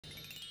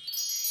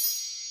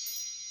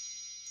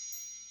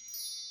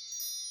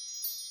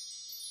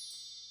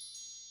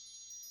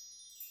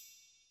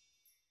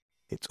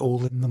It's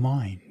all in the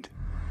mind.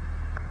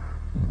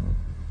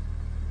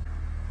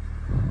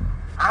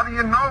 How do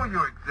you know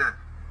you exist?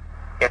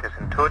 It is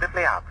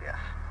intuitively obvious.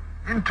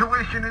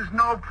 Intuition is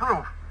no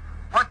proof.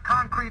 What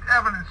concrete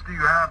evidence do you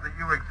have that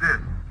you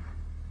exist?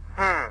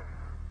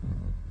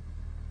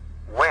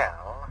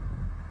 Well,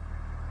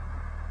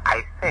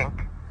 I think,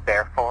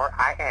 therefore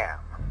I am.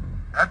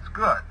 That's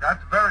good.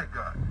 That's very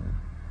good.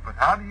 But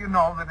how do you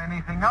know that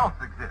anything else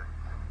exists?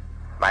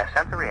 My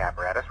sensory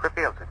apparatus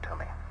reveals it to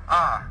me.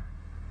 Ah,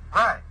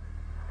 right.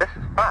 This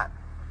is fun.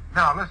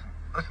 Now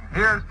listen,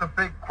 here's the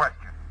big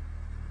question.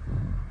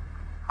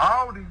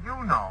 How do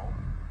you know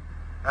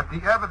that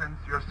the evidence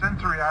your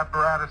sensory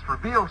apparatus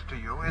reveals to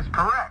you is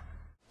correct?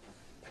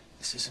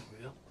 This isn't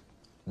real.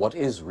 What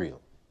is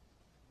real?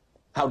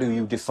 How do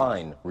you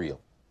define real?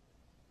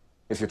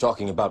 If you're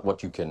talking about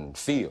what you can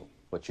feel,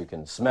 what you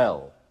can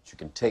smell, what you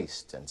can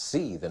taste and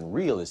see, then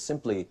real is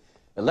simply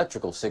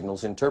electrical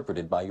signals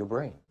interpreted by your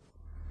brain.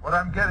 What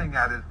I'm getting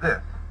at is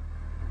this.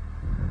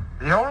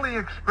 The only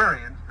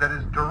experience that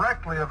is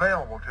directly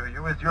available to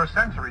you is your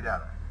sensory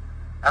data.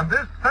 And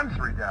this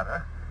sensory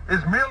data is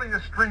merely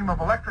a stream of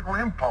electrical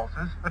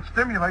impulses that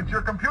stimulates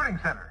your computing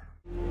center.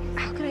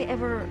 How could I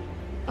ever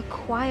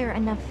acquire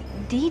enough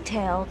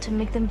detail to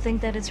make them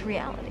think that it's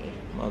reality?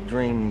 Well,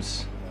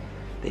 dreams,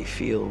 they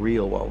feel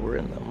real while we're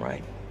in them,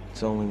 right?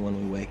 It's only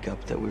when we wake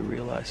up that we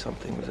realize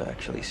something was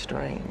actually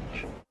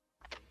strange.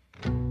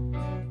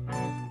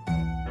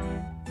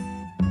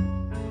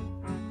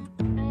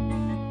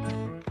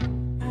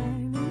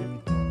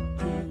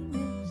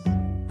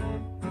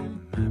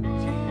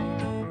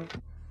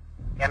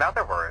 In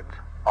other words,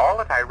 all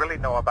that I really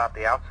know about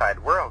the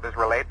outside world is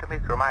relayed to me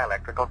through my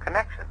electrical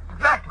connections.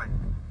 Exactly.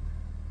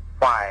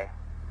 Why,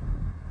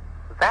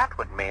 that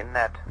would mean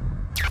that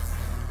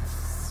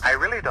I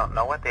really don't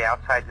know what the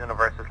outside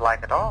universe is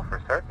like at all,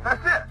 for certain.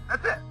 That's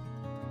it.